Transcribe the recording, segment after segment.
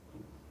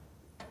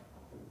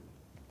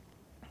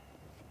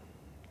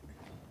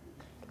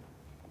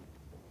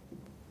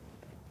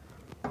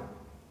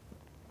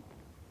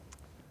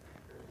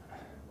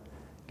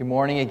Good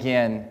morning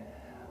again.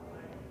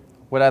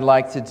 What I'd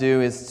like to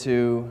do is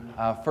to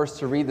first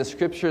to read the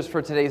scriptures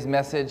for today's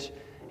message,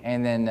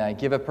 and then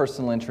give a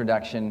personal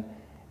introduction,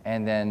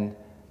 and then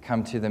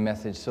come to the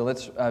message. So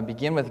let's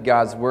begin with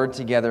God's Word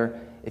together.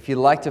 If you'd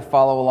like to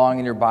follow along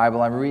in your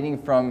Bible, I'm reading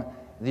from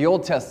the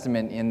Old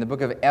Testament in the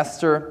book of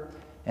Esther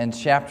and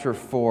chapter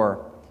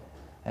 4.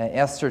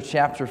 Esther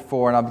chapter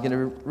 4, and I'm going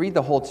to read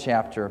the whole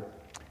chapter.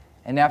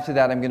 And after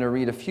that, I'm going to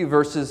read a few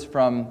verses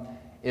from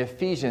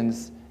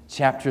Ephesians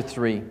chapter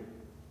 3.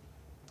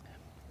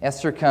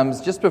 Esther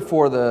comes just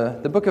before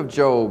the book of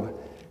Job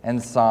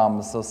and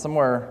Psalms, so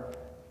somewhere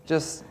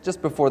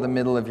just before the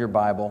middle of your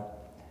Bible.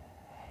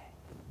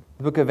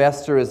 The book of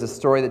Esther is a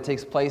story that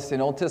takes place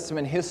in Old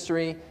Testament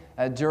history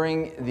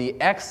during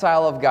the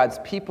exile of God's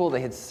people.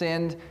 They had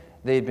sinned,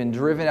 they had been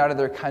driven out of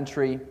their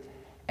country,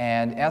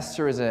 and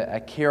Esther is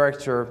a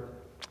character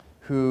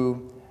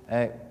who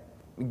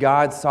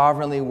God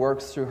sovereignly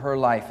works through her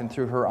life and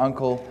through her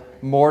uncle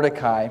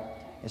Mordecai.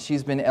 And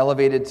she's been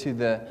elevated to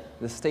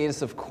the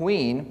status of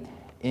queen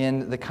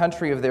in the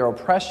country of their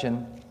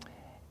oppression.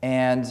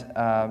 And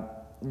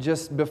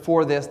just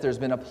before this, there's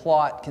been a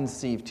plot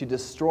conceived to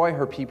destroy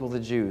her people, the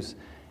Jews.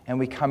 And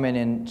we come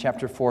in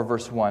chapter 4,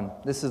 verse 1.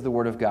 This is the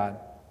word of God.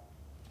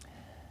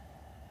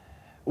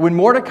 When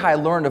Mordecai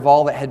learned of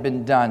all that had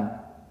been done,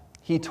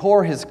 he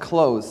tore his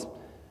clothes,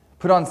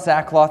 put on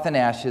sackcloth and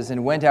ashes,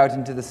 and went out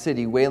into the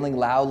city, wailing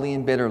loudly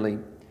and bitterly.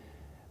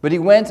 But he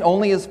went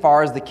only as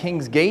far as the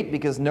king's gate,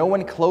 because no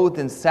one clothed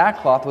in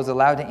sackcloth was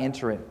allowed to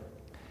enter it.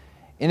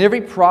 In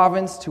every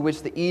province to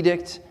which the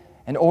edict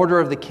and order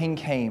of the king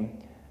came,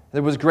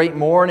 there was great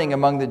mourning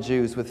among the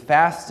Jews, with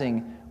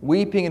fasting,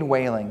 weeping, and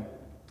wailing.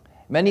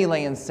 Many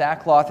lay in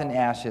sackcloth and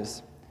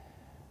ashes.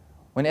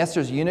 When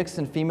Esther's eunuchs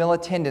and female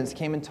attendants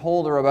came and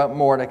told her about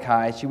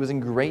Mordecai, she was in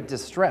great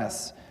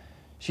distress.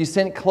 She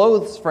sent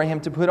clothes for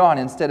him to put on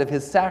instead of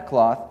his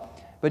sackcloth,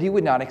 but he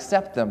would not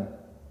accept them.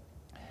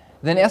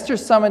 Then Esther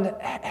summoned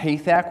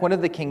Hathach, one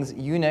of the king's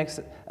eunuchs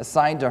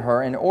assigned to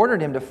her, and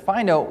ordered him to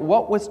find out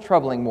what was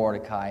troubling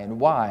Mordecai and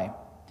why.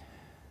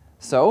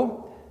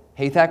 So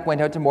Hathach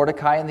went out to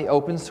Mordecai in the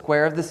open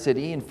square of the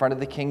city in front of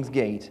the king's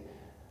gate.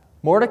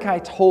 Mordecai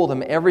told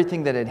him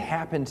everything that had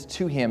happened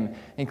to him,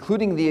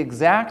 including the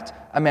exact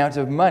amount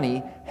of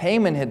money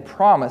Haman had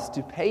promised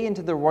to pay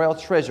into the royal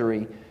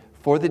treasury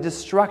for the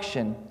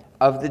destruction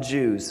of the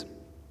Jews.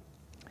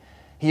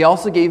 He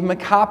also gave him a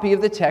copy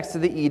of the text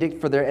of the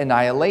edict for their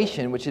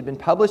annihilation, which had been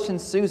published in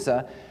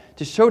Susa,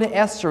 to show to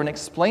Esther and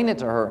explain it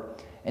to her.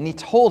 And he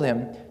told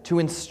him to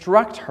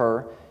instruct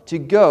her to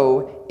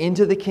go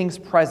into the king's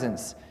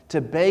presence,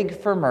 to beg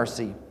for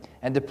mercy,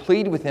 and to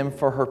plead with him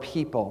for her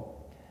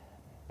people.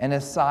 An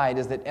aside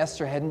is that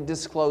Esther hadn't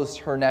disclosed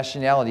her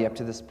nationality up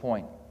to this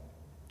point.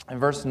 In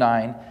verse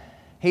 9,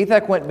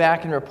 Hathach went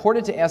back and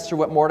reported to Esther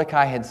what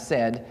Mordecai had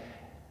said.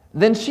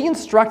 Then she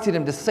instructed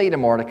him to say to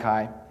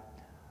Mordecai,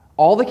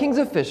 "All the king's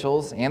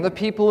officials and the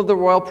people of the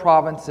royal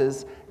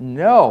provinces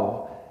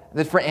know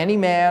that for any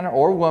man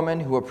or woman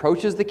who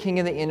approaches the king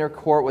in the inner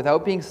court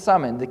without being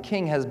summoned, the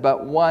king has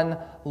but one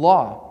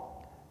law,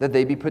 that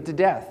they be put to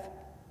death,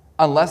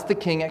 unless the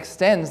king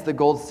extends the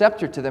gold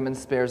scepter to them and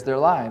spares their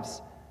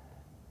lives.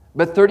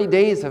 But 30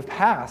 days have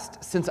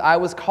passed since I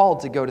was called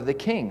to go to the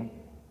king."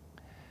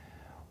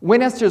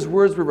 When Esther's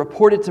words were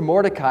reported to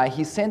Mordecai,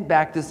 he sent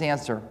back this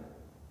answer: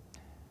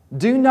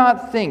 "Do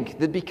not think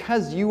that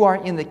because you are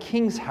in the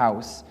king's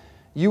house,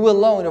 you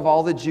alone of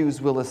all the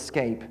Jews will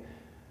escape.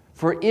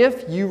 For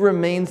if you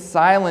remain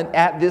silent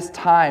at this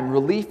time,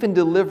 relief and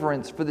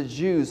deliverance for the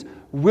Jews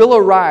will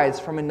arise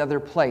from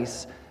another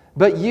place.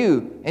 But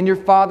you and your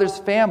father's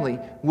family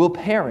will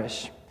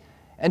perish.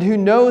 And who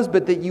knows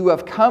but that you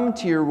have come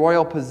to your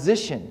royal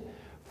position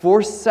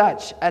for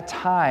such a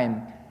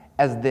time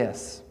as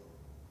this?"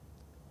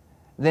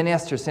 Then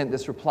Esther sent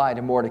this reply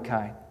to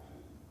Mordecai: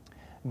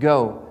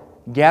 "Go,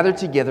 gather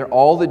together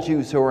all the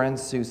Jews who are in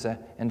Susa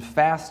and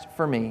fast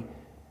for me.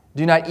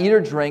 Do not eat or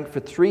drink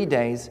for 3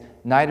 days,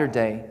 night or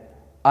day.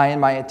 I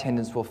and my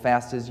attendants will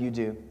fast as you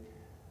do.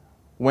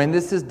 When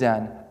this is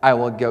done, I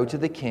will go to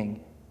the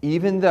king,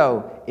 even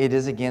though it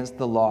is against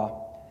the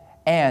law.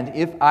 And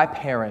if I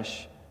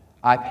perish,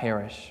 I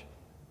perish."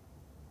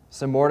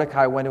 So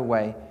Mordecai went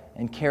away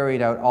and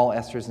carried out all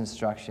Esther's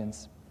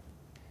instructions.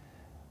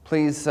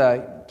 Please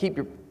keep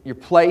your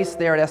place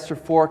there at Esther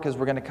 4, because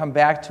we're going to come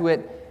back to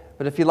it.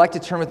 But if you'd like to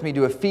turn with me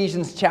to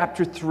Ephesians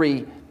chapter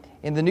 3,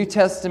 in the New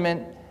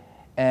Testament,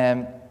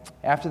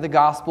 after the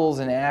Gospels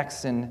and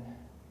Acts and a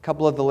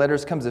couple of the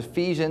letters comes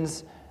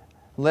Ephesians,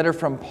 a letter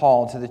from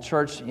Paul to the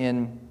church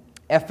in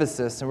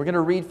Ephesus. And we're going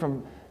to read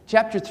from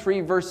chapter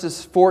 3,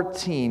 verses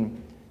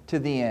 14 to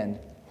the end.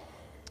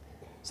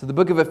 So the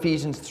book of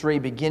Ephesians 3,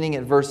 beginning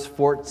at verse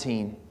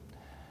 14.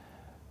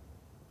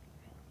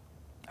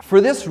 "For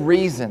this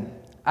reason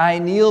I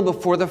kneel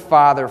before the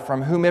Father,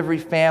 from whom every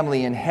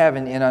family in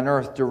heaven and on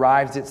earth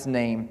derives its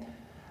name.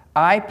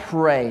 I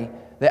pray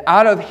that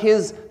out of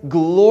his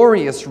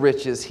glorious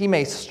riches he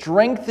may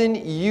strengthen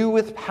you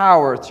with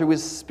power through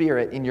his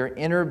Spirit in your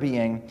inner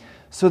being,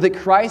 so that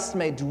Christ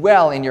may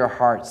dwell in your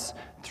hearts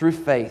through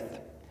faith.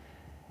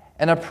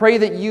 And I pray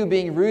that you,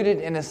 being rooted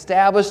and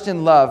established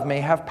in love, may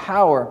have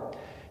power,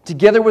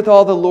 together with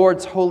all the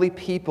Lord's holy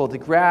people, to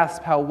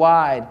grasp how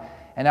wide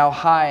and how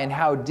high and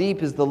how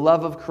deep is the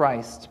love of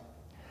Christ,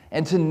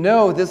 and to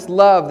know this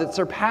love that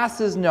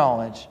surpasses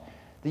knowledge,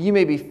 that you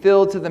may be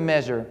filled to the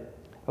measure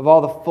of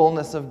all the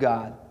fullness of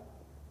God.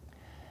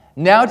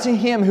 Now to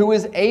Him who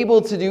is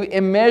able to do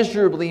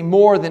immeasurably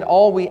more than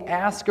all we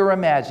ask or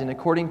imagine,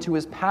 according to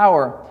His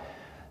power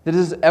that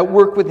is at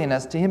work within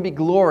us, to Him be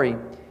glory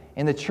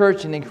in the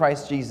church and in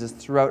Christ Jesus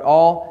throughout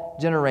all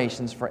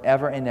generations,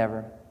 forever and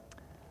ever.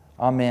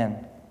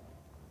 Amen.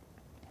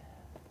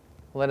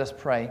 Let us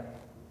pray.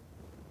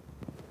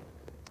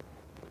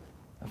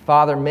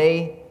 Father,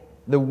 may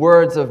the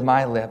words of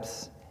my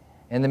lips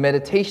and the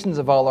meditations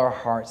of all our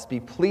hearts be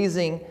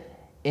pleasing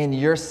in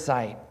your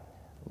sight,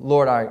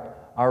 Lord,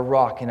 our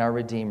rock and our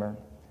Redeemer.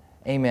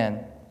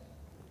 Amen.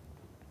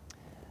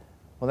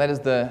 Well, that is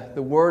the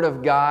word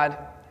of God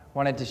I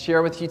wanted to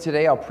share with you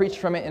today. I'll preach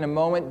from it in a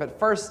moment, but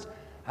first,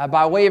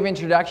 by way of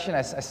introduction,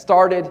 I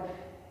started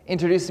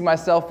introducing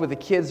myself with the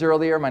kids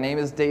earlier. My name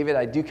is David.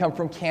 I do come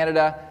from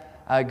Canada.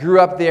 I grew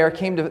up there,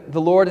 came to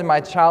the Lord in my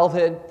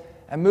childhood.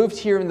 I moved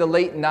here in the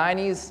late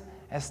 90s.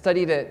 I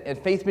studied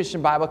at Faith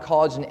Mission Bible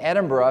College in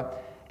Edinburgh,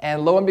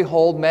 and lo and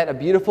behold, met a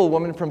beautiful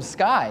woman from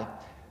Skye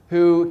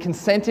who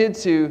consented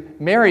to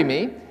marry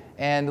me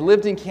and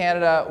lived in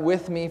Canada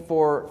with me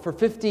for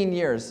 15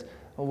 years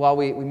while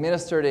we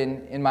ministered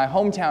in my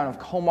hometown of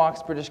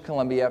Comox, British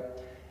Columbia.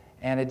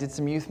 And I did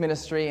some youth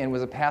ministry and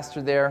was a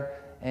pastor there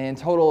in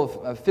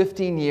total of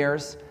 15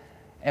 years.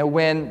 And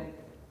when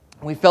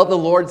we felt the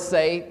Lord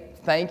say,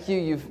 thank you,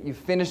 you've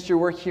finished your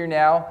work here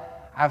now,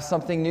 I have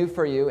something new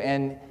for you.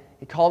 And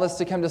He called us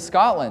to come to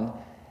Scotland.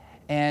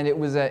 And it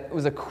was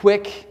a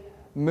quick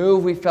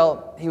move we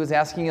felt He was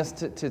asking us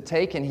to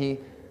take. And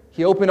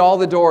He opened all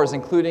the doors,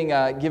 including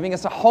giving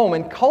us a home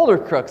in Calder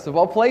Crooks, of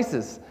all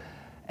places,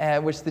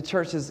 which the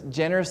church has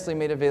generously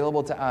made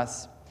available to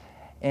us.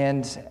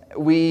 And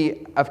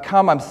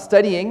I'm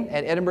studying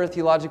at Edinburgh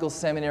Theological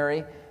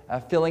Seminary,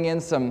 filling in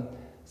some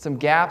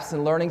gaps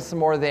and learning some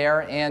more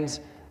there. And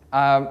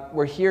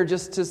we're here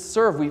just to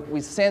serve.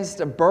 We sensed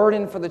a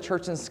burden for the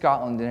church in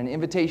Scotland and an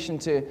invitation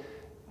to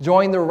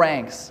join the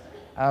ranks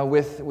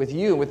with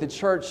you, with the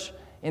church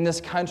in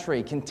this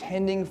country,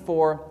 contending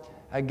for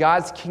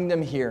God's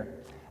kingdom here.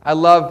 I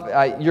love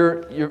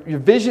your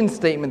vision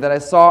statement that I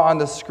saw on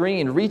the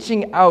screen,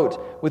 reaching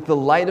out with the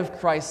light of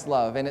Christ's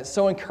love. And it's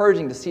so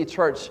encouraging to see a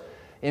church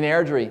in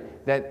Airdrie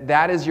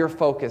that is your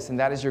focus and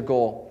that is your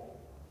goal.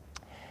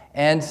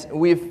 And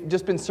we've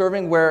just been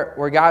serving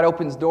where God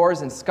opens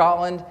doors in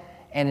Scotland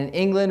and in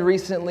England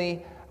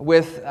recently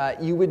with,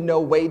 you would know,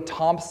 Wade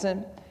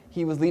Thompson.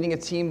 He was leading a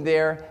team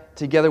there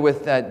together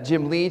with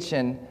Jim Leach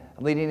and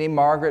a lady named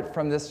Margaret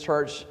from this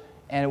church.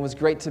 And it was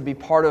great to be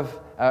part of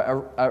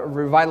a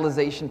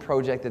revitalization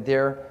project that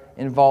they're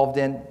involved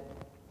in.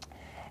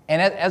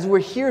 And as we're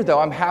here, though,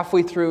 I'm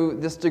halfway through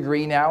this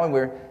degree now, and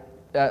we're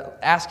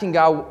asking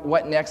God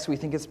what next. We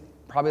think it's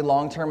probably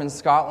long-term in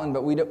Scotland,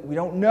 but we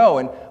don't know.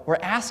 And we're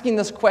asking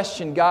this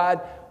question, God,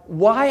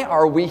 why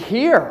are we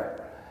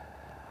here?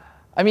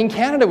 I mean,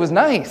 Canada was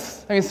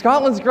nice. I mean,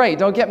 Scotland's great,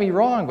 don't get me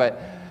wrong, but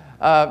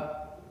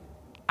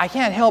I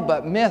can't help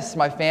but miss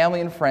my family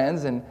and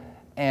friends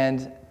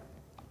and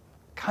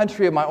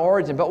country of my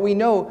origin. But we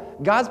know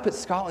God's put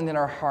Scotland in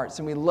our hearts,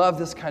 and we love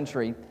this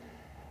country.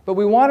 But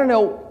we want to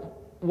know,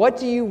 what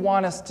do you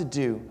want us to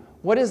do?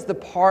 What is the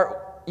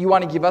part you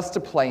want to give us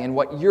to play in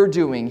what you're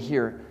doing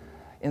here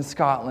in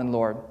Scotland,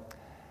 Lord? And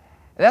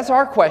that's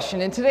our question.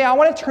 And today I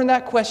want to turn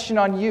that question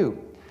on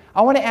you.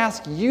 I want to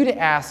ask you to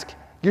ask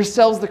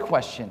yourselves the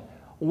question,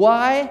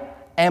 why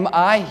am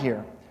I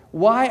here?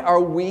 Why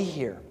are we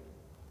here?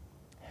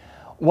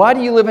 Why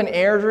do you live in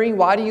Airdrie?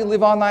 Why do you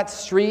live on that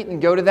street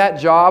and go to that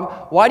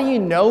job? Why do you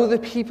know the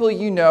people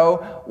you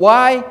know?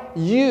 Why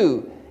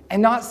you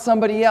and not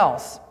somebody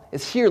else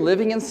is here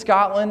living in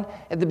Scotland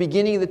at the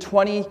beginning of the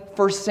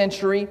 21st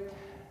century?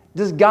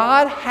 Does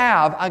God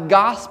have a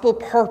gospel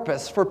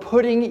purpose for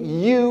putting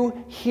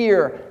you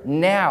here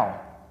now?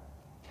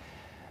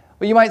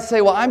 Well, you might say,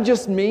 well, I'm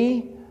just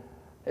me.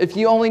 If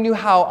you only knew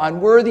how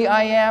unworthy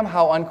I am,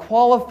 how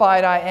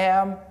unqualified I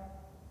am.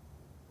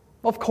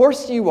 Well, of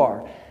course you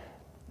are.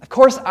 Of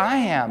course I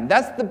am.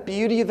 That's the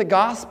beauty of the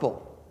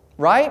gospel,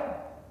 right?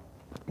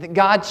 That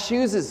God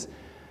chooses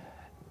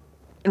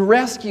and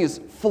rescues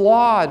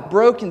flawed,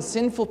 broken,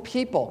 sinful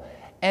people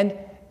and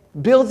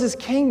builds His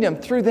kingdom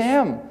through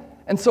them.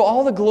 And so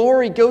all the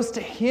glory goes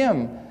to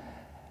Him.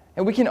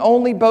 And we can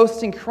only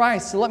boast in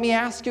Christ. So let me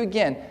ask you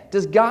again,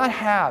 does God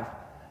have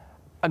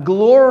a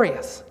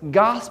glorious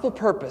gospel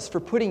purpose for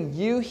putting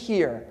you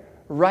here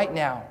right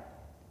now?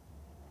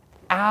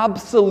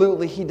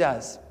 Absolutely He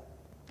does.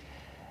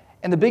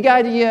 And the big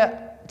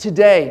idea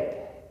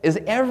today is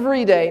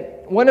every day,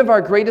 one of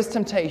our greatest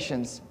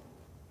temptations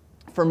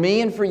for me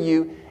and for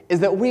you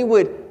is that we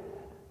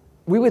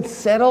would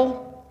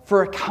settle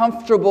for a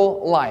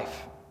comfortable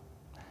life.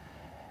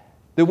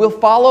 That we'll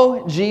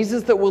follow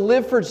Jesus, that we'll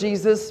live for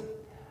Jesus,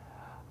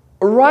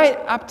 right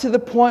up to the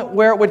point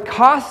where it would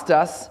cost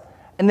us,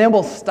 and then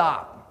we'll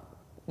stop.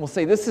 We'll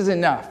say, this is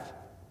enough.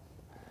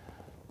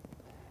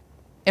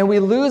 And we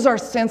lose our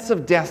sense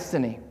of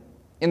destiny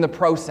in the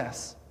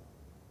process.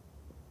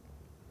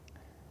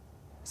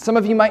 Some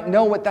of you might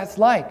know what that's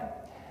like.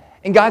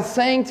 And God's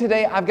saying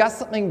today, I've got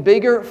something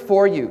bigger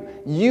for you.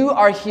 You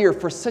are here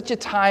for such a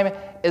time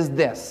as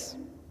this.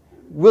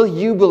 Will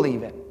you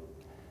believe it?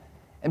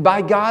 And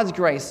by God's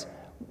grace,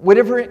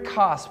 whatever it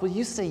costs, will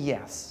you say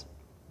yes?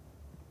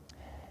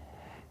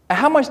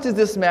 How much does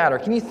this matter?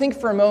 Can you think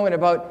for a moment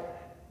about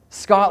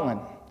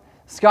Scotland?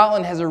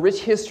 Scotland has a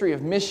rich history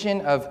of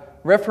mission, of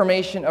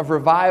reformation, of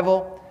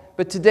revival.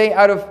 But today,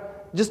 out of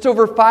just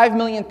over 5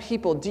 million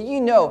people, do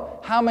you know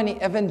how many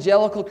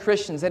evangelical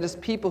Christians, that is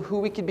people who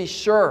we can be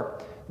sure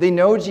they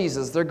know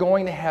Jesus, they're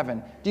going to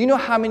heaven? Do you know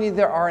how many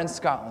there are in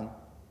Scotland?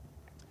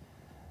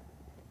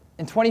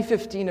 In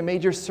 2015, a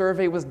major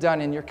survey was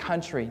done in your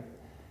country,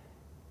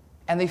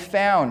 and they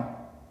found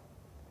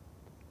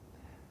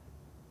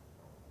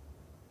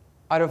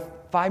out of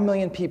 5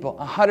 million people,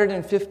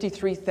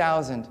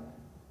 153,000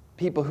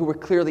 people who were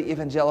clearly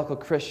evangelical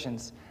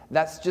Christians.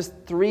 That's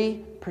just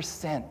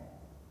 3%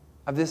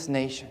 of this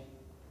nation.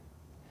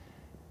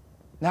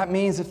 That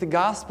means if the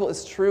gospel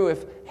is true,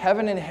 if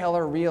heaven and hell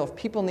are real, if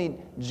people need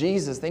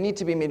Jesus, they need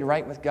to be made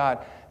right with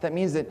God, that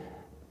means that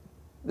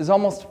there's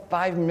almost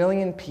 5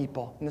 million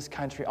people in this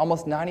country,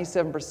 almost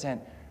 97%,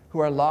 who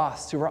are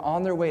lost, who are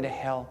on their way to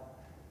hell,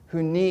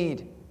 who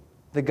need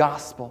the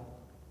gospel.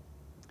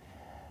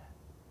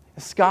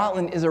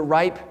 Scotland is a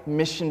ripe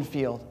mission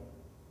field,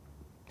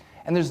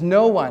 and there's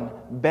no one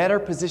better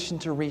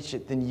positioned to reach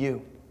it than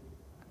you.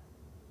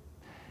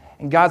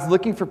 And God's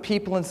looking for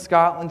people in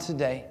Scotland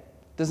today.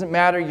 Doesn't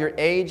matter your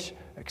age,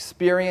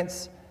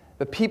 experience,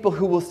 but people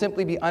who will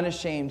simply be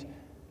unashamed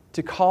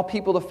to call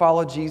people to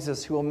follow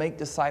Jesus, who will make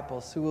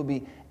disciples, who will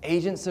be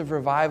agents of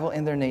revival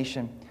in their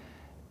nation.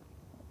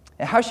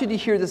 And how should you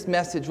hear this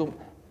message? Well,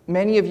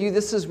 many of you,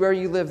 this is where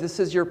you live. This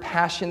is your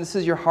passion. This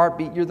is your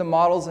heartbeat. You're the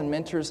models and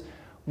mentors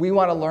we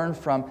want to learn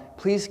from.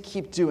 Please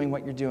keep doing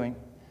what you're doing.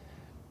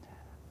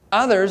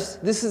 Others,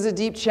 this is a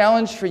deep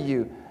challenge for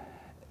you.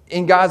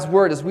 In God's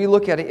Word, as we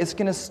look at it, it's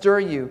going to stir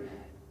you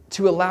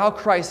to allow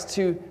Christ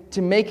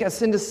to make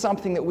us into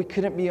something that we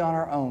couldn't be on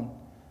our own.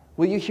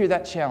 Will you hear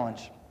that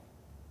challenge?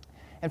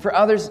 And for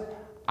others,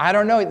 I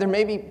don't know, there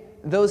may be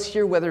those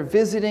here, whether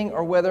visiting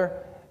or whether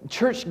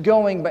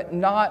church-going, but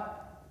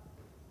not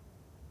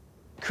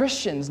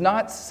Christians,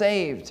 not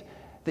saved,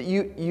 that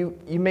you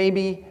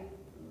maybe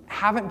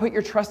haven't put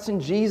your trust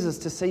in Jesus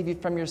to save you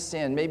from your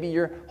sin. Maybe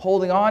you're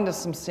holding on to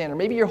some sin, or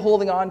maybe you're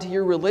holding on to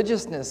your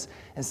religiousness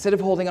instead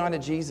of holding on to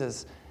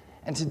Jesus.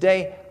 And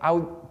today, I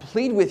would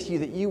plead with you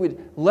that you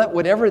would let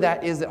whatever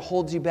that is that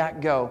holds you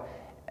back go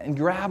and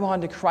grab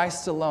onto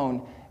Christ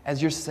alone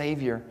as your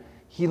Savior.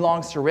 He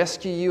longs to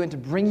rescue you and to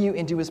bring you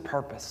into His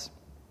purpose.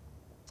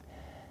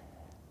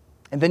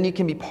 And then you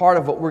can be part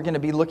of what we're going to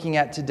be looking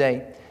at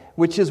today,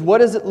 which is, what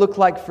does it look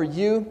like for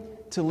you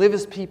to live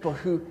as people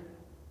who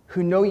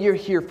know you're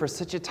here for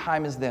such a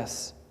time as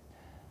this?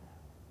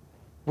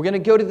 We're going to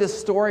go to this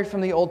story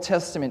from the Old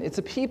Testament. It's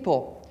a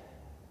people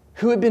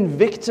who had been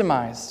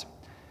victimized,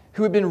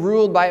 who had been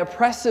ruled by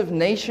oppressive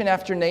nation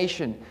after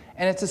nation.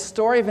 And it's a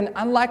story of an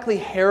unlikely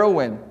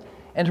heroine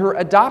and her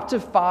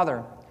adoptive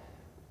father,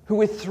 who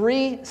with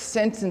 3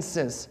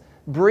 sentences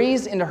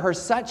breathes into her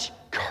such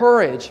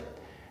courage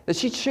that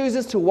she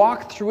chooses to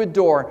walk through a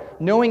door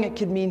knowing it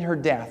could mean her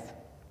death.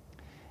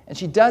 And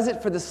she does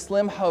it for the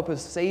slim hope of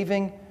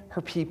saving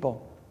her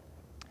people.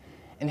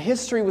 And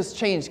history was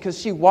changed because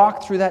she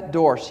walked through that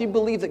door. She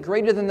believed that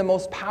greater than the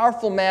most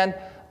powerful man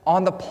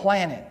on the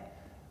planet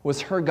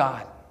was her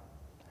God.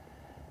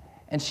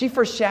 And she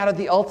foreshadowed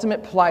the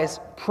ultimate price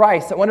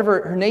that one of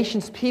her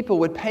nation's people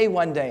would pay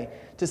one day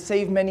to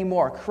save many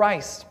more.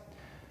 Christ,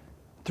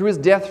 through His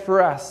death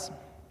for us.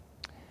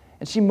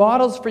 And she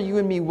models for you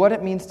and me what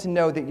it means to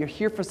know that you're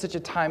here for such a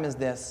time as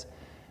this.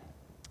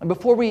 And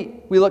before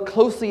we look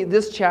closely at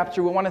this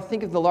chapter, we want to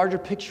think of the larger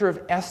picture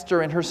of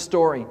Esther and her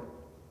story.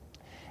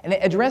 And it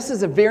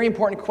addresses a very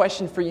important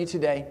question for you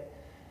today.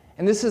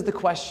 And this is the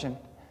question.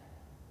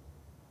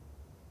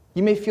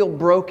 You may feel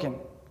broken.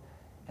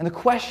 And the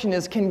question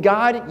is, can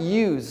God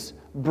use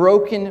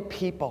broken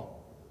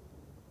people?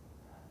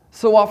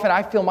 So often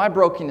I feel my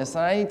brokenness,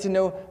 and I need to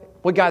know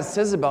what God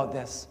says about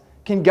this.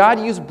 Can God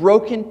use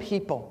broken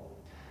people?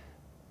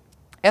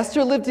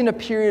 Esther lived in a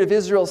period of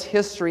Israel's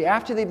history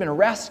after they'd been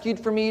rescued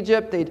from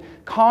Egypt, they'd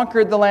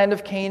conquered the land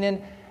of Canaan,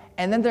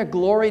 and then their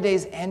glory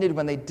days ended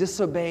when they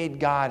disobeyed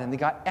God and they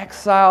got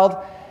exiled.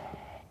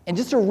 And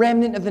just a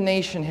remnant of the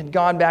nation had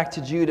gone back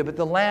to Judah, but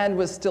the land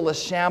was still a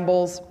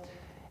shambles,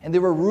 and they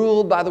were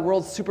ruled by the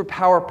world's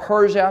superpower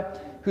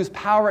Persia, whose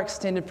power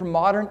extended from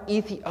modern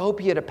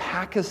Ethiopia to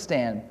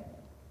Pakistan.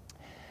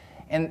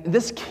 And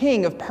this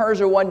king of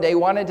Persia one day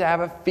wanted to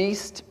have a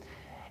feast.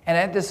 And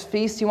at this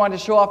feast, he wanted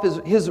to show off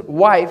his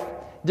wife,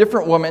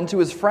 different woman, to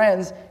his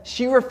friends.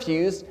 She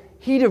refused.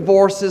 He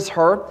divorces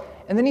her.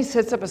 And then he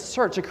sets up a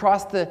search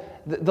across the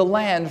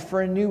land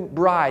for a new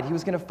bride. He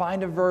was going to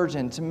find a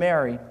virgin to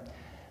marry.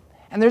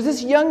 And there's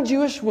this young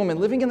Jewish woman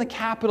living in the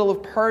capital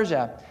of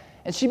Persia.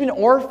 And she'd been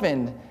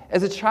orphaned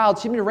as a child.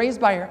 She'd been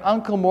raised by her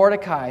uncle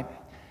Mordecai.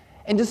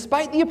 And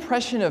despite the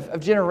oppression of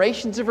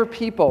generations of her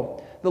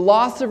people, the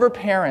loss of her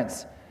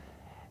parents,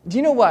 do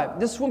you know what?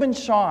 This woman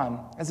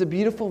shone as a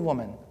beautiful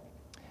woman.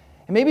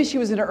 And maybe she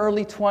was in her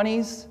early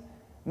 20s,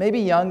 maybe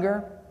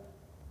younger.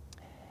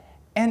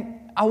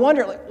 And I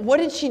wonder, what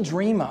did she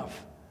dream of?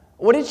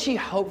 What did she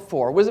hope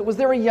for? Was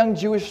there a young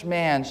Jewish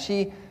man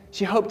she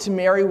hoped to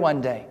marry one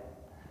day?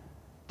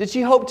 Did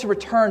she hope to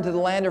return to the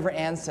land of her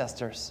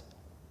ancestors?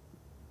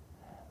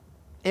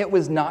 It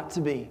was not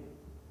to be.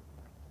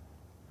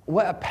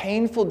 What a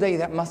painful day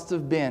that must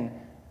have been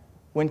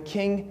when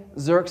King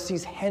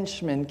Xerxes'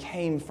 henchmen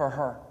came for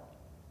her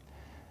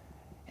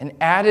and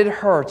added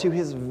her to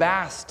his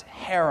vast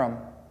harem.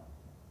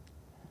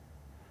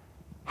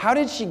 How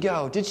did she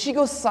go? Did she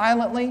go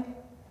silently,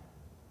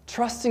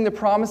 trusting the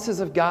promises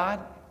of God?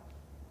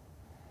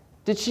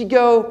 Did she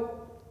go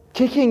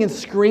kicking and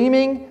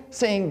screaming,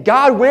 saying,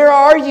 God, where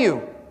are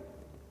you?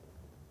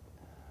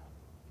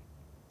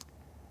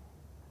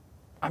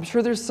 I'm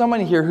sure there's someone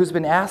here who's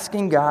been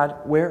asking God,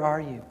 where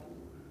are you?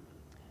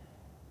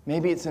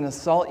 Maybe it's an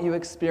assault you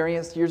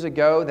experienced years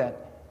ago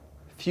that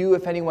few,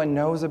 if anyone,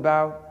 knows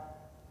about.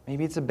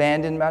 Maybe it's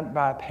abandonment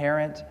by a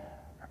parent,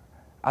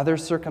 other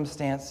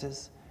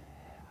circumstances.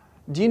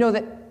 Do you know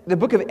that the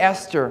book of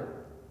Esther,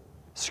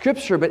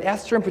 Scripture, but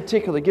Esther in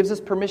particular, gives us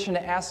permission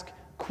to ask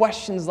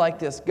questions like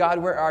this. God,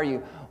 where are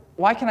you?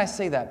 Why can I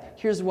say that?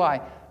 Here's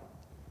why.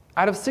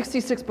 Out of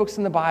 66 books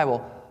in the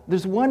Bible,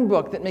 there's one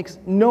book that makes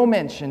no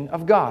mention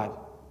of God.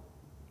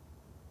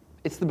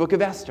 It's the book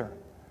of Esther.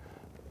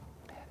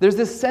 There's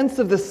this sense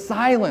of the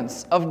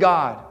silence of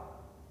God.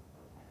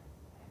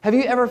 Have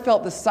you ever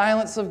felt the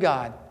silence of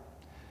God?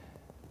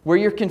 Where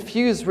you're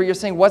confused, where you're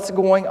saying, what's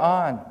going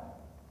on?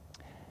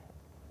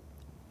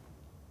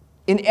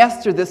 In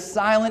Esther, this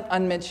silent,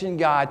 unmentioned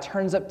God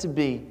turns up to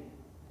be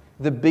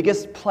the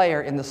biggest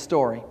player in the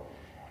story.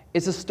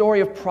 It's a story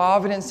of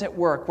providence at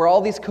work, where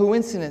all these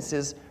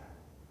coincidences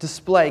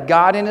display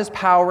God in His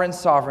power and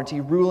sovereignty,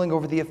 ruling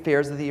over the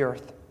affairs of the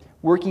earth,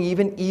 working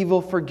even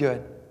evil for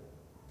good.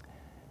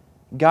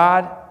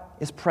 God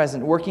is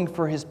present, working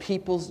for His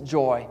people's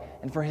joy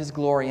and for His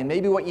glory. And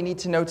maybe what you need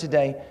to know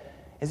today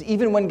is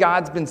even when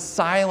God's been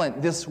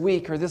silent this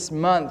week or this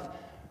month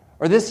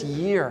or this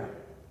year,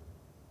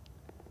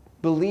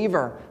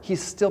 believer,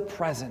 He's still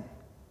present.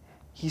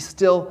 He's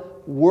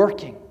still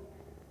working.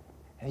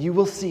 And you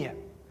will see it.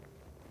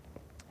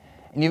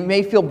 And you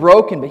may feel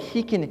broken, but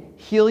He can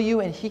heal you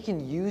and He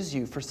can use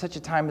you for such a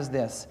time as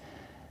this.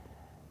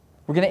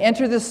 We're going to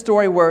enter this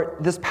story where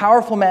this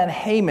powerful man,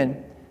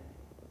 Haman,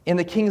 in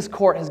the king's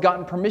court has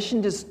gotten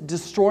permission to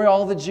destroy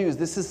all the Jews.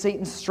 This is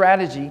Satan's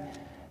strategy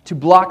to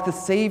block the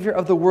Savior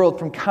of the world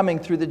from coming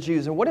through the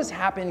Jews. And what is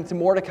happening to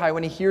Mordecai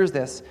when he hears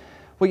this?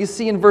 Well, you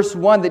see in verse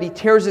 1 that he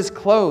tears his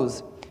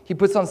clothes. He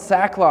puts on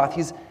sackcloth.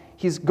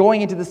 He's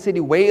going into the city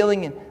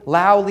wailing and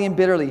loudly and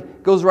bitterly.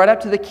 Goes right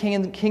up to the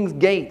king's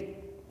gate.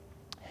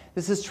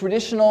 This is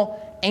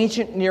traditional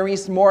ancient Near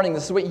East mourning.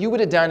 This is what you would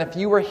have done if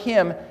you were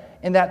him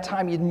in that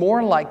time. You'd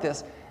mourn like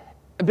this.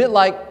 A bit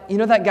like, you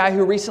know that guy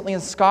who recently in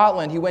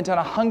Scotland, he went on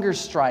a hunger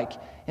strike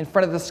in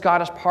front of the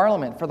Scottish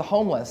Parliament for the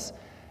homeless.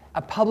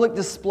 A public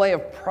display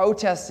of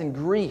protest and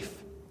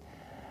grief.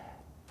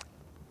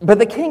 But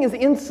the king is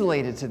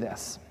insulated to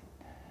this.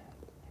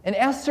 And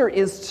Esther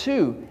is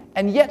too.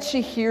 And yet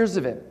she hears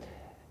of it.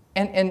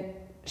 And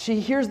she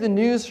hears the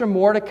news from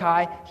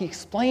Mordecai. He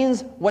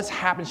explains what's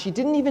happened. She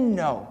didn't even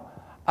know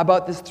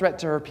about this threat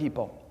to her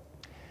people.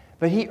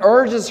 But he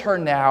urges her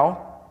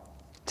now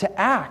to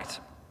act.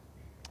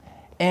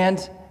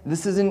 And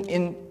this is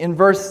in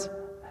verse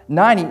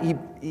 9.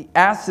 He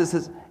asks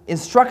this,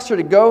 instructs her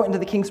to go into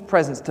the king's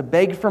presence to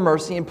beg for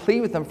mercy and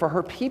plead with him for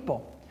her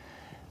people.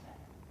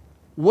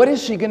 What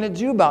is she going to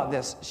do about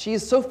this? She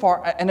is so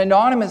far an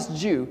anonymous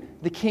Jew,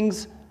 the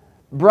king's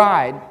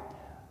bride.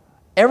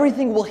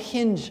 Everything will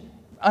hinge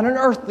on an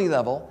earthly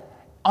level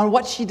on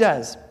what she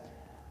does.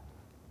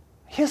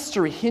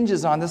 History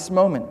hinges on this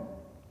moment.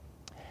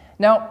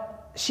 Now,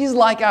 she's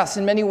like us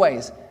in many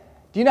ways.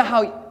 Do you know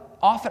how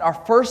often our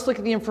first look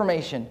at the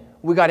information,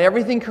 we got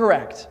everything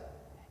correct,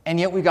 and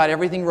yet we got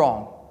everything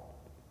wrong?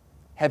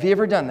 Have you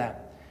ever done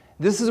that?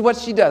 This is what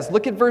she does.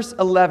 Look at verse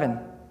 11,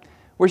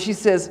 where she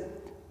says,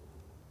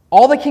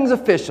 all the king's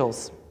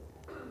officials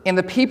and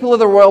the people of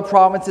the royal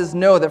provinces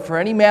know that for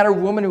any man or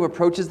woman who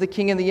approaches the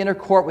king in the inner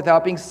court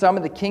without being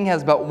summoned, the king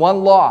has but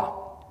one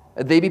law,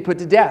 that they be put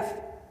to death,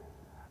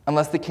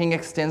 unless the king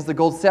extends the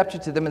gold scepter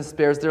to them and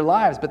spares their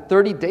lives. But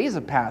 30 days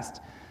have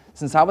passed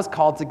since I was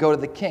called to go to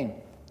the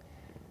king.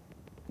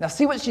 Now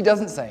see what she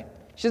doesn't say.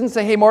 She doesn't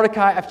say, hey,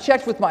 Mordecai, I've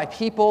checked with my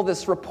people.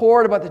 This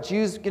report about the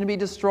Jews going to be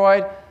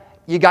destroyed,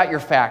 you got your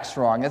facts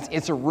wrong.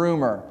 It's a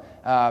rumor.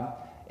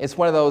 It's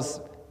one of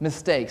those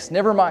mistakes.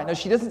 Never mind. No,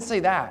 she doesn't say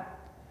that.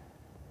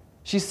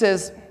 She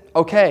says,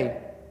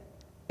 okay,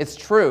 it's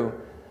true.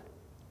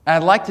 And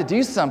I'd like to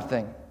do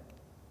something.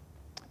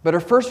 But her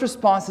first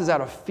response is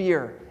out of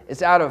fear.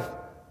 It's out of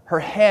her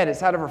head.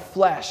 It's out of her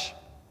flesh.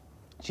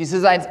 She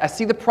says, I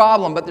see the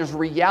problem, but there's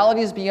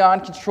realities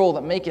beyond control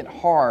that make it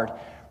hard.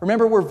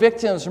 Remember, we're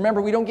victims.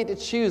 Remember, we don't get to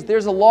choose.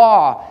 There's a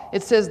law.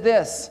 It says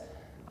this.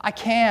 I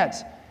can't.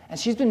 And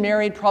she's been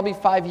married probably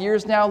 5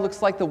 years now.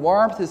 Looks like the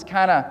warmth has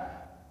kind of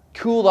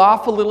cooled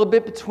off a little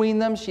bit between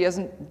them. She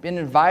hasn't been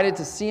invited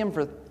to see him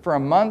for a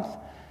month.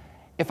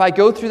 If I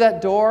go through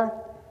that door,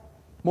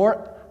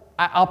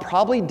 I'll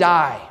probably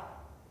die.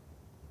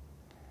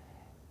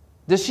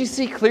 Does she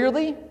see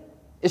clearly?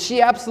 Is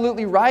she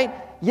absolutely right?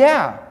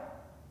 Yeah.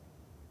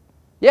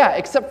 Yeah,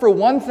 except for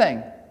one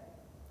thing.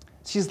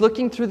 She's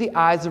looking through the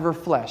eyes of her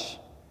flesh.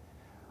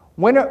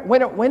 When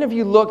have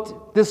you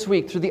looked this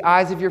week through the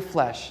eyes of your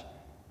flesh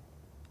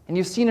and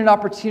you've seen an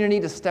opportunity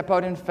to step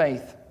out in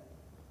faith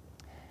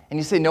and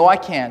you say, no, I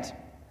can't.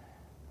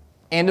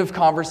 End of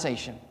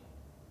conversation.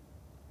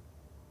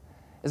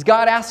 Is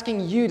God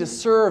asking you to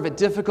serve a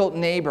difficult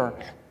neighbor,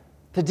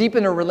 to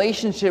deepen a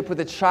relationship with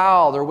a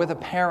child or with a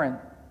parent,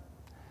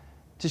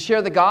 to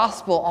share the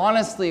gospel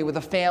honestly with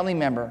a family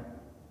member,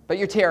 but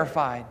you're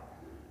terrified?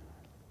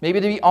 Maybe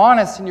to be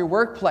honest in your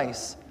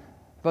workplace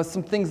about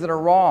some things that are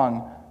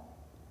wrong.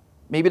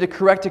 Maybe to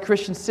correct a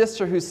Christian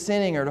sister who's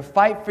sinning, or to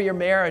fight for your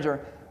marriage,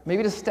 or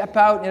maybe to step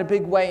out in a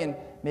big way, and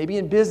maybe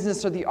in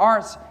business or the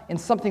arts, in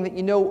something that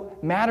you know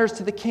matters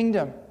to the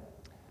kingdom.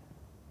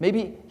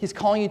 Maybe He's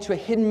calling you to a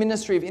hidden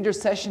ministry of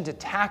intercession to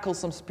tackle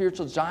some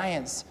spiritual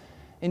giants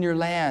in your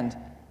land.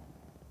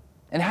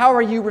 And how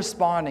are you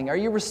responding? Are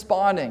you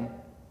responding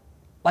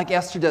like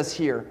Esther does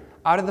here,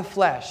 out of the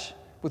flesh,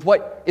 with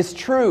what is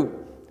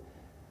true,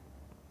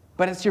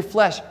 but it's your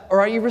flesh? Or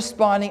are you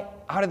responding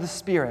out of the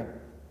Spirit?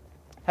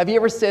 Have you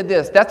ever said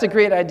this? That's a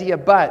great idea,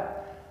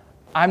 but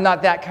I'm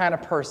not that kind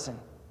of person.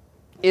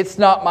 It's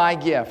not my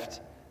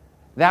gift.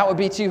 That would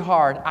be too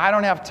hard. I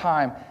don't have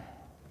time.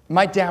 It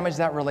might damage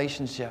that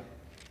relationship.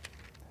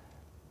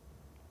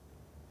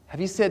 Have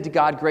you said to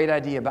God, great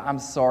idea, but I'm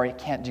sorry,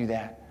 can't do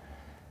that?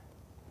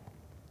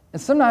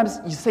 And sometimes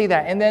you say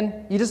that, and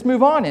then you just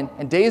move on,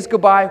 and days go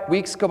by,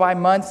 weeks go by,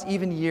 months,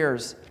 even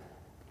years,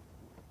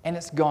 and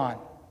it's gone.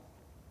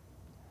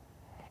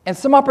 And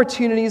some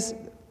opportunities,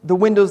 the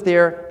window's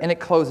there, and it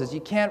closes. You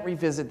can't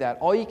revisit that.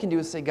 All you can do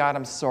is say, God,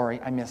 I'm sorry,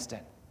 I missed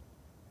it.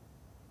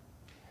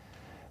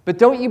 But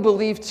don't you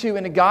believe, too,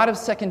 in a God of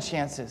second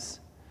chances?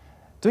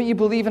 Don't you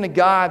believe in a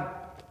God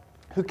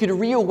who could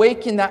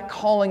reawaken that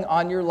calling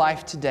on your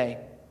life today?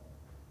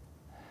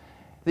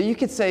 That you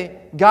could say,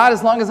 God,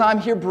 as long as I'm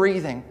here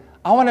breathing,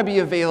 I want to be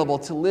available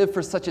to live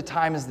for such a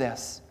time as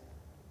this.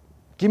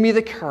 Give me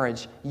the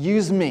courage.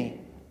 Use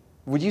me.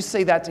 Would you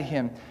say that to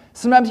Him?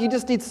 Sometimes you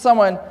just need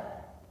someone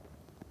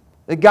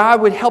that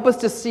God would help us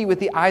to see with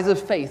the eyes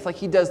of faith, like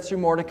He does through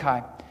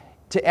Mordecai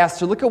to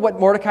Esther. Look at what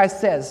Mordecai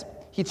says.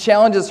 He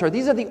challenges her.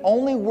 These are the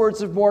only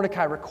words of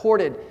Mordecai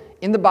recorded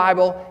in the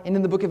Bible and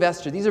in the book of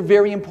Esther. These are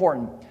very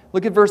important.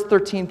 Look at verse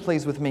 13,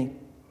 please, with me.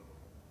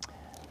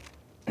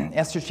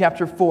 Esther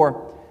chapter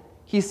 4.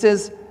 He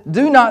says,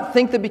 do not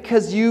think that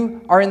because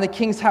you are in the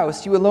king's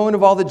house, you alone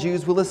of all the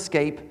Jews will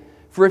escape.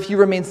 For if you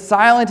remain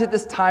silent at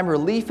this time,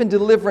 relief and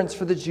deliverance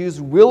for the Jews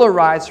will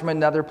arise from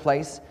another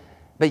place,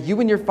 but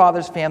you and your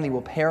father's family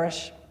will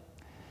perish.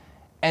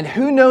 And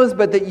who knows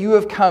but that you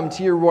have come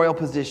to your royal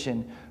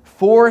position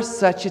for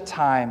such a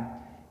time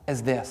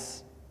as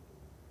this?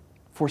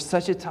 For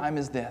such a time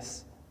as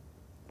this.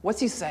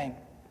 What's he saying?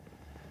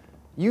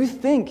 You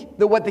think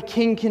that what the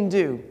king can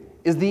do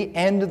is the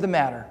end of the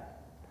matter,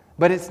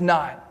 but it's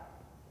not.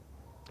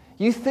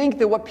 You think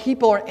that what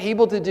people are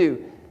able to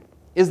do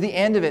is the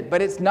end of it,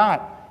 but it's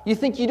not. You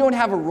think you don't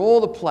have a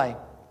role to play.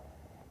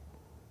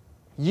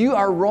 You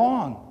are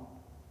wrong.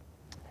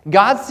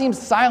 God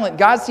seems silent.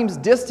 God seems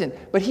distant,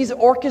 but He's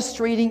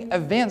orchestrating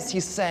events,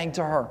 He's saying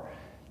to her.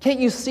 Can't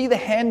you see the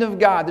hand of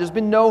God? There's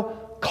been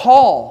no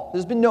call.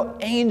 There's been no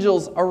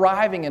angels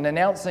arriving and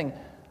announcing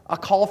a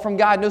call from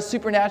God, no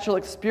supernatural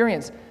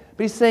experience.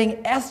 But He's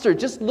saying, Esther,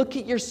 just look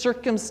at your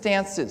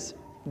circumstances.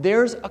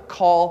 There's a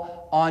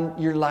call on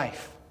your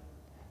life.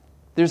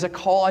 There's a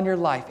call on your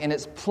life, and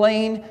it's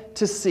plain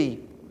to see.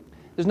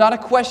 There's not a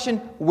question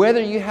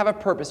whether you have a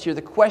purpose here.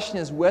 The question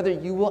is whether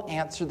you will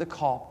answer the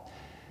call.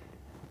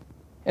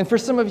 And for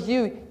some of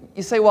you,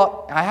 you say,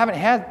 well, I haven't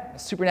had a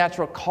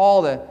supernatural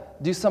call to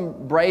do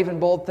some brave and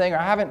bold thing, or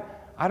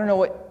I don't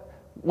know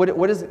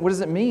what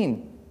does it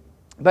mean?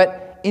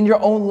 But in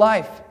your own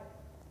life,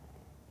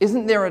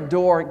 isn't there a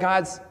door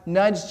God's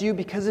nudged you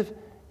because of,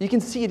 you can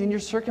see it in your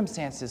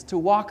circumstances, to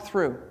walk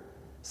through,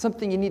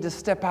 something you need to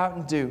step out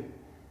and do.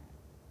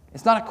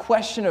 It's not a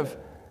question of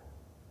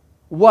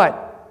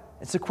what,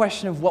 it's a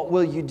question of what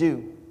will you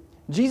do.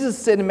 Jesus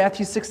said in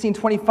Matthew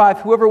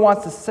 16:25, whoever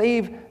wants to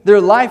save their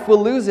life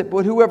will lose it,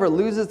 but whoever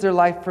loses their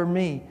life for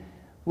me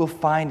will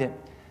find it.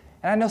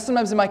 And I know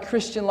sometimes in my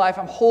Christian life,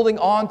 I'm holding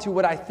on to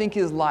what I think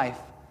is life,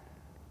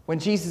 when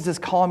Jesus is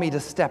calling me to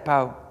step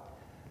out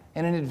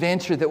in an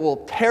adventure that will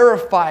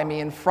terrify me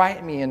and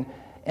frighten me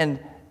and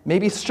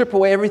maybe strip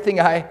away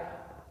everything I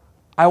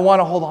I want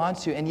to hold on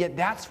to. And yet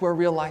that's where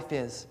real life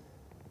is.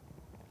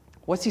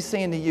 What's he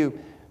saying to you?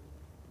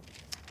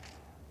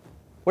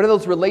 What are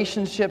those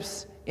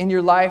relationships in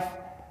your life?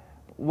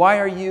 Why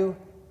are you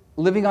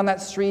living on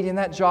that street, in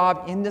that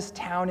job, in this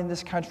town, in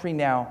this country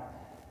now?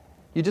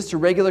 You're just a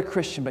regular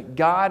Christian, but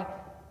God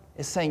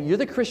is saying, you're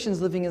the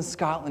Christians living in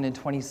Scotland in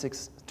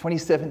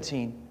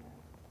 2017.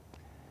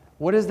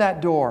 What is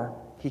that door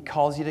he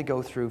calls you to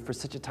go through for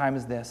such a time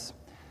as this?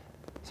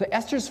 So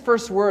Esther's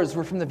first words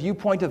were from the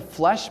viewpoint of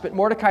flesh, but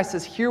Mordecai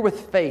says, hear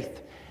with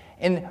faith.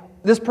 And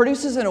this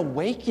produces an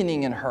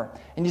awakening in her.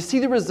 And you see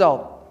the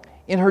result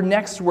in her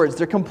next words.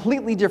 They're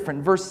completely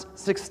different. Verse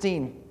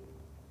 16.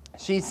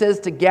 She says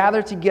to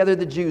gather together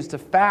the Jews to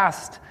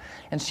fast.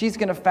 And she's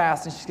going to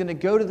fast. And she's going to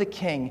go to the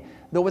king,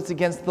 though it's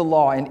against the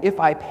law. And if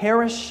I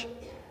perish,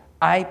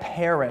 I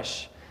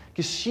perish.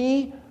 Because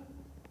she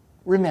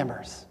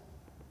remembers.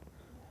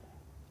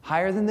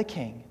 Higher than the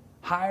king,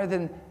 higher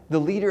than the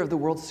leader of the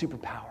world's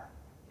superpower,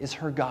 is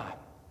her God.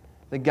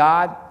 The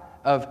God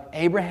of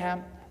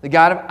Abraham, the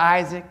God of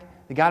Isaac,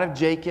 the God of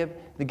Jacob,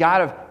 the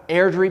God of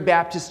Airdrie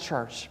Baptist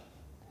Church.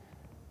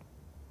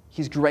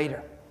 He's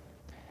greater.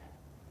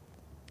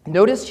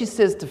 Notice she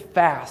says to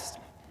fast.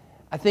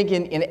 I think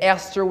in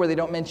Esther, where they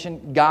don't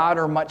mention God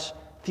or much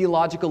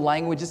theological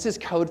language, this is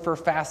code for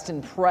fast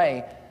and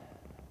pray.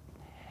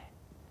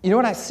 You know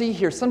what I see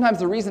here? Sometimes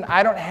the reason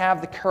I don't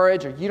have the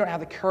courage, or you don't have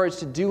the courage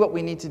to do what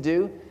we need to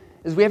do,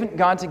 is we haven't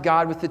gone to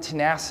God with the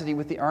tenacity,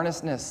 with the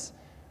earnestness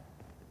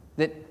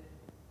that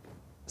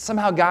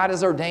somehow God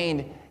has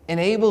ordained,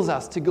 enables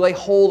us to lay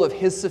hold of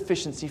His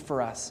sufficiency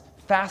for us.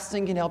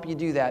 Fasting can help you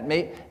do that.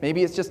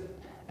 Maybe it's just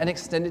an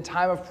extended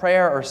time of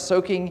prayer or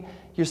soaking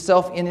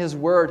yourself in His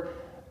Word.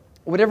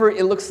 Whatever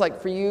it looks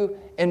like for you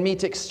and me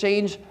to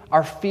exchange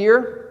our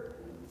fear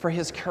for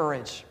His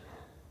courage.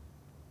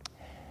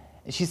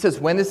 And she says,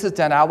 when this is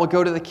done, I will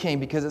go to the king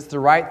because it's the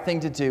right thing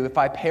to do. If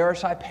I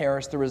perish, I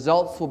perish. The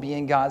results will be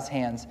in God's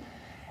hands.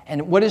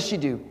 And what does she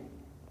do?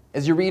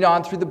 As you read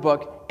on through the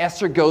book,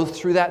 Esther goes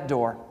through that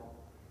door.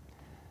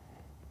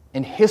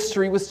 And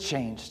history was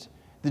changed.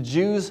 The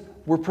Jews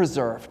were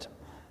preserved.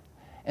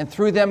 And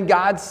through them,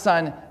 God's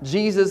Son,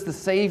 Jesus, the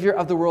Savior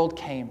of the world,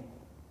 came.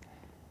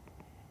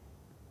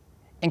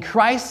 And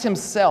Christ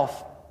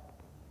Himself,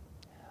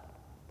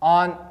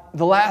 on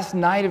the last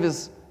night of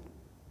His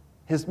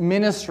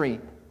ministry,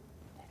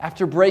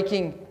 after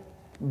breaking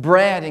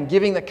bread and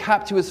giving the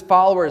cup to His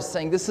followers,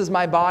 saying, this is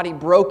my body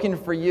broken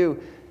for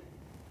you,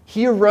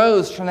 He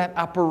arose from that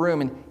upper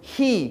room. And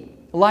He,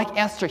 like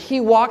Esther,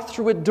 He walked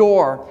through a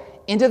door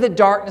into the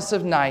darkness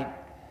of night.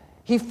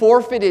 He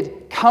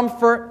forfeited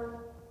comfort,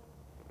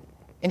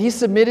 and He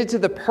submitted to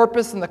the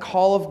purpose and the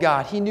call of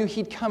God. He knew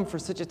He'd come for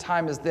such a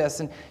time as this,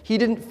 and He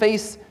didn't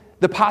face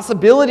the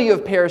possibility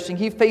of perishing.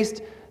 He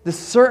faced the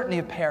certainty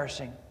of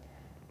perishing.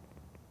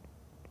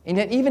 And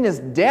yet even His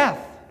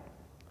death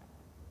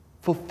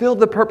fulfilled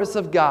the purpose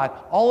of God.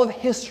 All of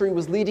history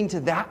was leading to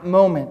that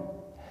moment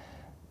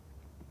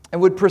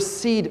and would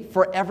proceed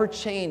forever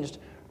changed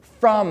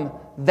from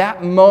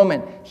that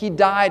moment. He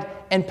died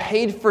and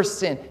paid for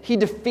sin. He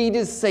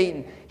defeated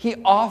Satan. He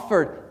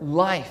offered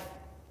life.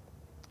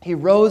 He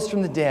rose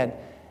from the dead.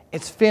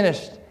 It's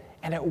finished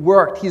and it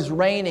worked. He's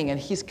reigning and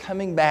He's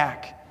coming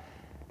back.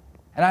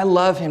 And I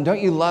love Him.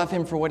 Don't you love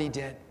Him for what He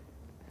did?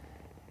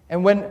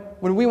 And when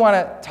we want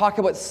to talk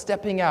about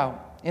stepping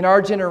out in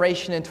our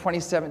generation in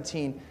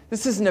 2017,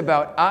 this isn't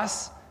about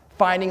us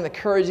finding the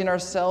courage in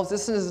ourselves.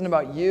 This isn't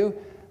about you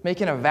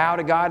making a vow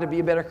to God to be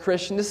a better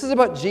Christian. This is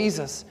about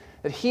Jesus,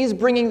 that He's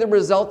bringing the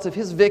results of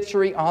His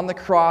victory on the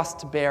cross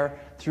to bear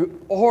through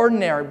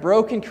ordinary,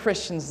 broken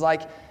Christians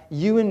like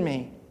you and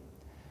me,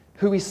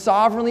 who He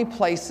sovereignly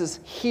places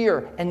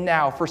here and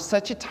now for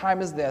such a time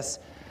as this.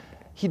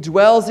 He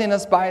dwells in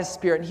us by His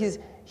Spirit, and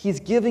He's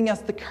giving us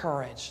the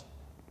courage,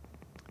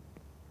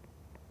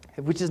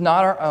 which is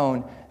not our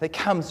own, that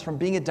comes from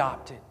being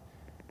adopted,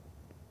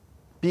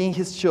 being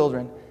His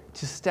children,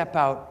 to step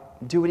out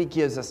and do what He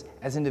gives us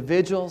as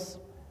individuals,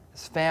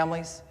 as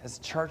families, as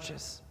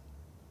churches.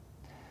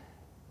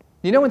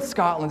 You know, in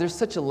Scotland, there's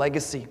such a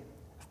legacy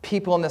of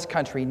people in this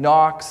country.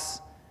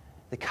 Knox,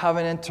 the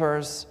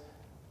Covenanters,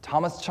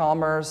 Thomas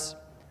Chalmers,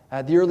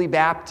 the early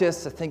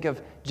Baptists. I think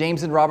of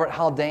James and Robert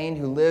Haldane,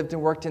 who lived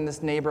and worked in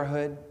this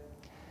neighborhood.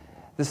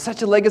 There's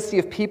such a legacy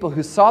of people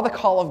who saw the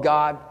call of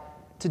God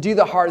to do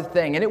the hard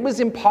thing. And it was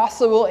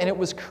impossible, and it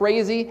was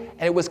crazy,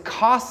 and it was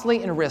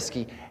costly and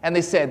risky. And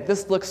they said,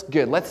 this looks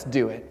good, let's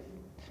do it.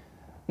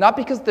 Not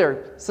because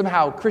they're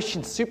somehow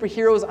Christian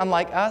superheroes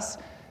unlike us,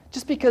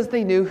 just because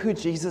they knew who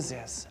Jesus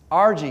is.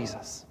 Our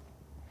Jesus.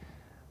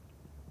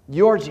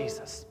 Your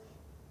Jesus.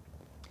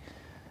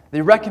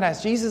 They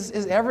recognized Jesus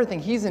is everything.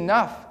 He's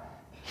enough.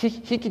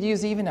 He could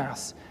use even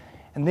us.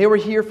 And they were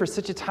here for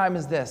such a time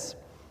as this.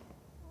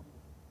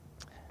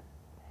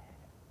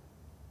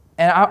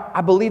 And I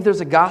believe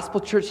there's a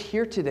gospel church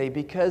here today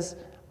because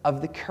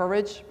of the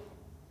courage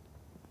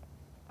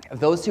of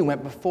those who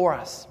went before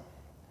us.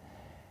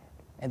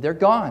 And they're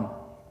gone.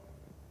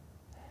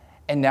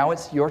 And now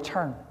it's your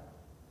turn.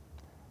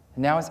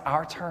 And now it's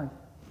our turn.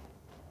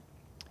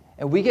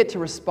 And we get to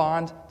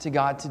respond to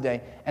God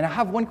today. And I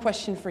have one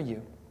question for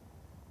you.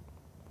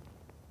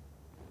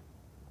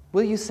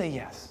 Will you say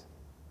yes?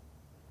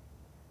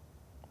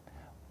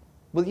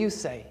 Will you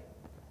say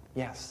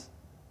yes?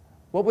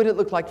 What would it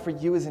look like for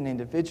you as an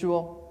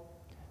individual,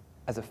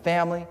 as a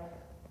family,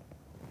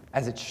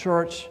 as a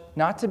church,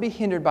 not to be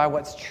hindered by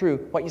what's true,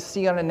 what you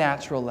see on a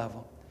natural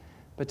level,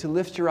 but to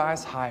lift your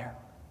eyes higher?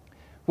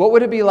 What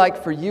would it be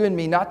like for you and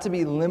me not to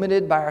be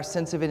limited by our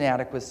sense of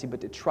inadequacy, but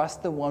to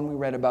trust the one we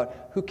read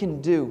about who can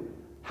do?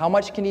 How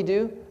much can he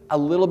do? A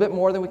little bit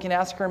more than we can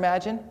ask or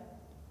imagine?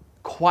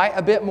 Quite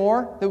a bit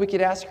more than we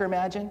could ask or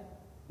imagine?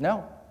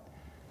 No.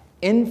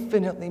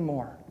 Infinitely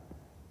more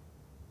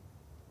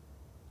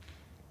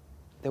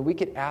than we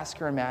could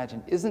ask or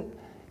imagine.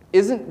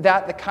 Isn't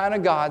that the kind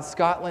of God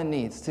Scotland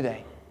needs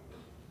today?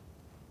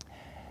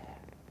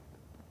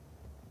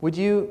 Would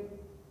you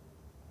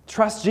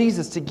trust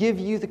Jesus to give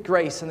you the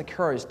grace and the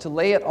courage to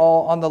lay it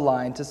all on the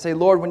line, to say,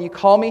 Lord, when you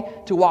call me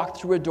to walk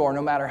through a door,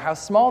 no matter how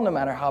small, no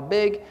matter how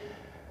big,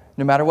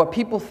 no matter what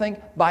people think,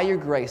 by your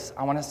grace,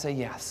 I want to say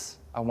yes.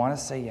 I want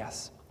to say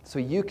yes. So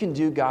you can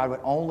do, God, what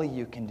only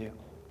you can do.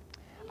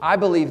 I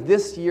believe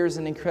this year is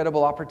an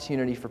incredible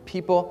opportunity for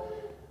people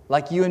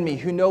like you and me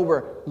who know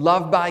we're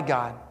loved by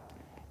God,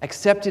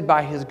 accepted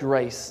by His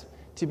grace,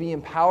 to be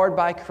empowered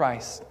by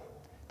Christ,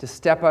 to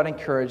step out in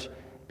courage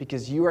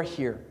because you are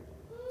here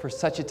for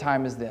such a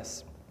time as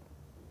this.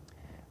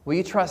 Will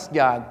you trust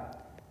God?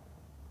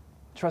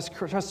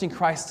 Trusting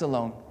Christ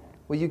alone.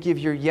 Will you give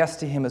your yes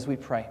to Him as we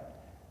pray?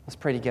 Let's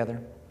pray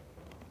together.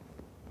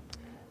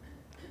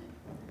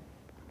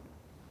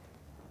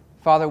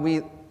 Father,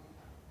 we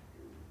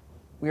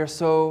are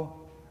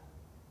so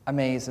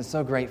amazed and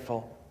so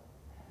grateful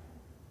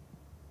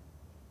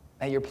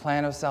at your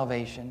plan of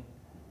salvation.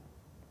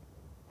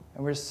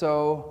 And we're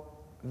so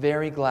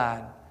very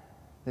glad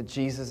that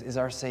Jesus is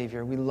our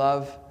Savior. We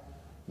love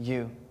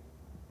you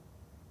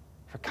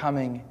for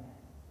coming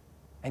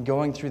and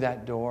going through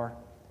that door,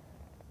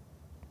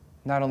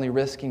 not only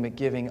risking but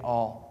giving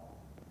all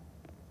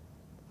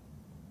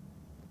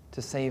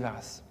to save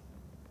us.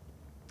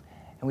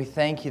 And we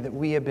thank you that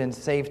we have been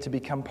saved to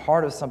become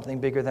part of something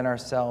bigger than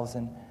ourselves.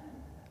 And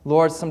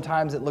Lord,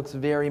 sometimes it looks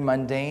very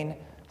mundane,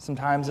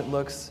 sometimes it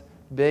looks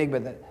big,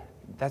 but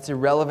that's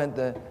irrelevant.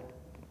 The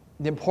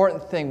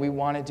important thing we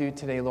want to do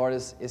today, Lord,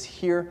 is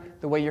hear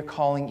the way you're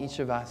calling each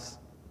of us,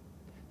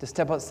 to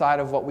step outside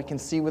of what we can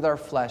see with our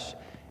flesh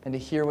and to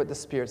hear what the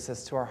Spirit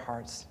says to our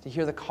hearts, to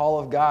hear the call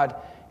of God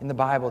in the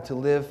Bible to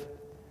live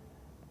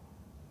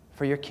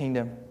for your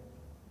kingdom.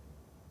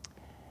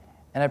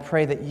 And I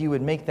pray that you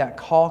would make that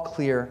call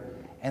clear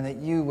and that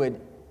you would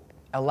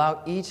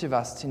allow each of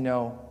us to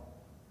know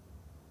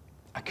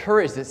a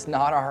courage that's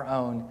not our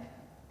own,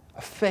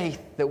 a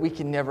faith that we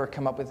can never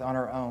come up with on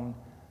our own,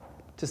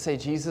 to say,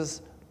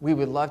 Jesus, we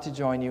would love to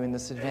join you in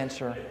this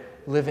adventure,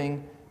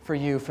 living for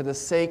you, for the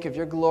sake of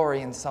your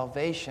glory and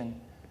salvation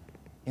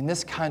in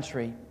this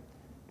country,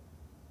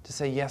 to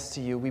say yes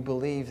to you. We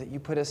believe that you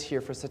put us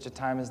here for such a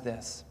time as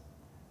this.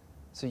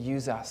 So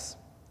use us.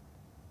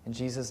 In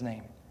Jesus'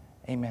 name,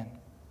 amen.